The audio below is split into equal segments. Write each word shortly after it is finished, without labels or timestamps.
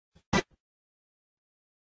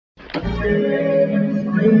Oh,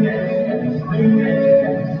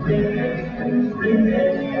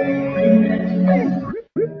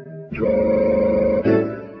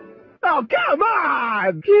 come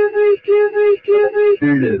on!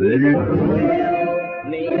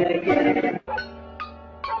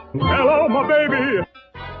 Hello, my baby!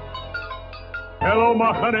 Hello,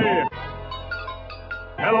 my honey!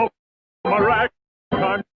 Hello, my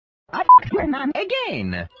ragtime!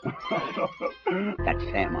 Again! That's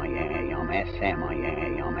Sam I am, Sam I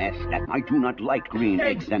am, that I do not like green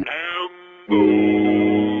eggs and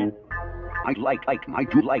I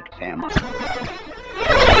do like Sam.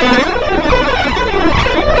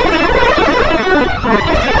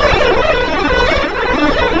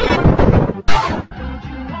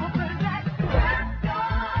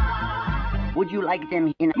 Would you like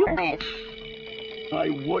them in your ass? I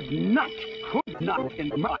would not, could not in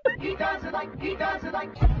my... He doesn't like, he doesn't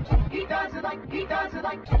like, he doesn't like, he doesn't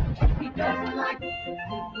like, he doesn't like.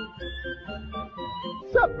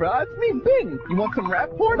 What's up, bro? It's me, Bing. You want some rap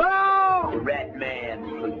porn? No! Rat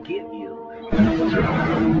man, forgive you.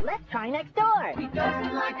 Let's try next door. He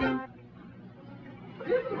doesn't like him.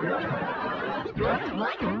 Doesn't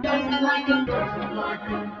like him. Doesn't like him. Doesn't like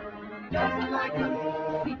him. Doesn't like him.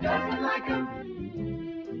 He doesn't like him.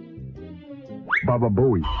 Baba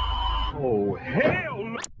Booey. Oh, hell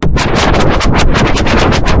no!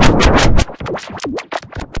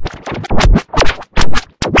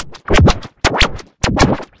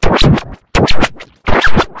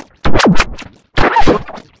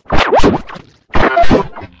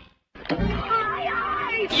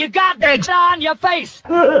 You got eggs on your face!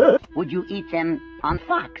 Would you eat them on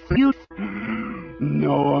Fox News?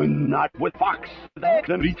 No, not with Fox. That's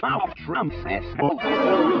the top Trump's asshole.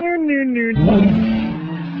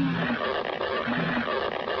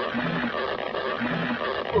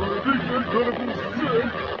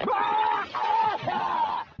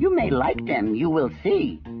 You may like them, you will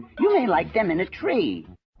see. You may like them in a tree.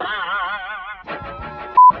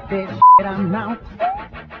 This a mouse.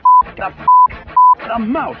 A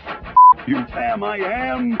mouse. You Sam I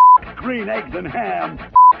am. Green eggs and ham.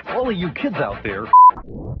 All of you kids out there.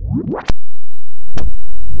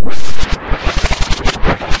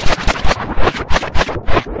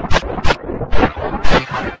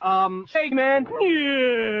 Hey man.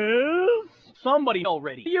 Yes. Somebody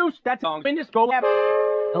already used that song in this go.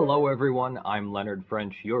 Hello everyone, I'm Leonard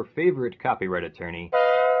French, your favorite copyright attorney.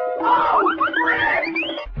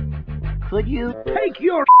 Could you Take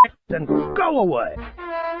your and go away.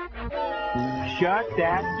 Shut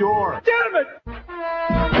that door. Damn it!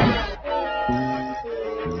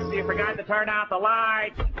 You forgot to turn out the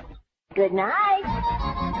lights. Good night.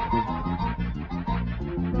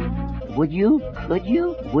 Would you? Could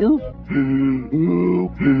you? Will?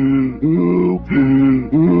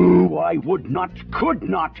 I would not, could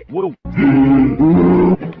not, will.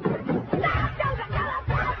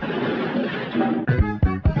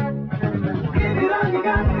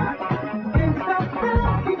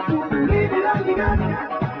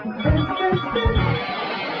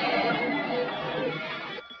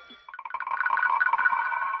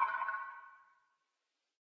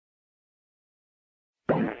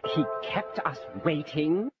 He kept us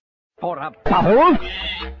waiting for a Bubble?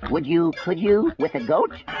 Would you, could you, with a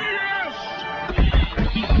goat?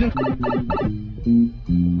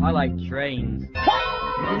 I like trains.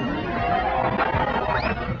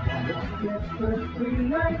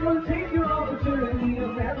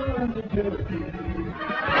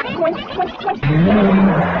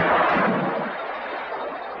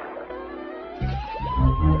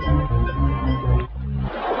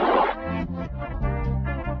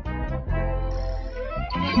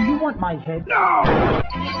 Do you want my head? No!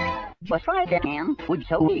 Just try it, Ham. Would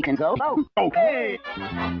so we can go? Oh, okay.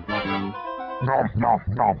 Nom, nom,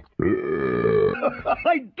 nom.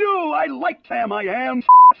 I do. I like Sam I am.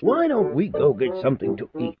 Why don't we go get something to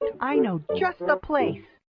eat? I know just the place.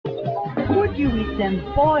 Would you eat them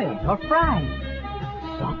boiled or fried?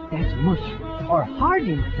 Soft as mush or hard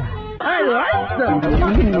inside? I like them.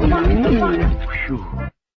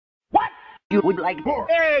 What? You would like more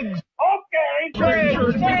Eggs. Okay.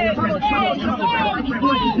 Gross,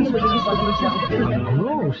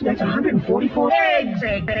 that's 144 eggs.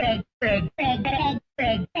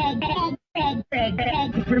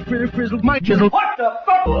 My chisel. What the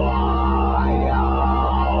fuck?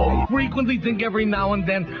 Frequently think every now and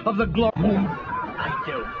then of the glory. I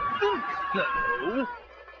don't think so.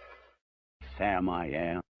 Sam I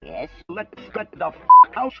am. Yes? Let's get the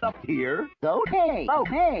house up here. Okay.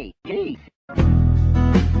 Okay. Jeez.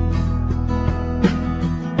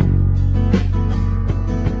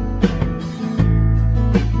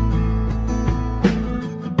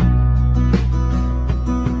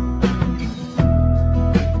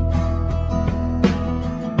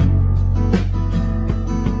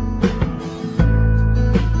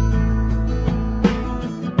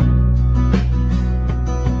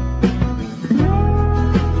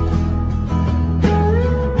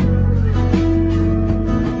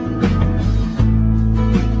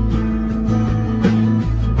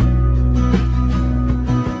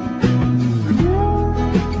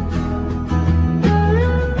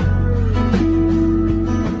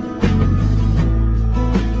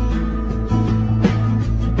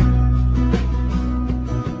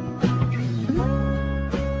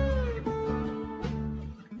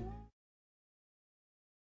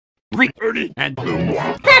 every Ernie and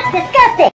That's disgusting!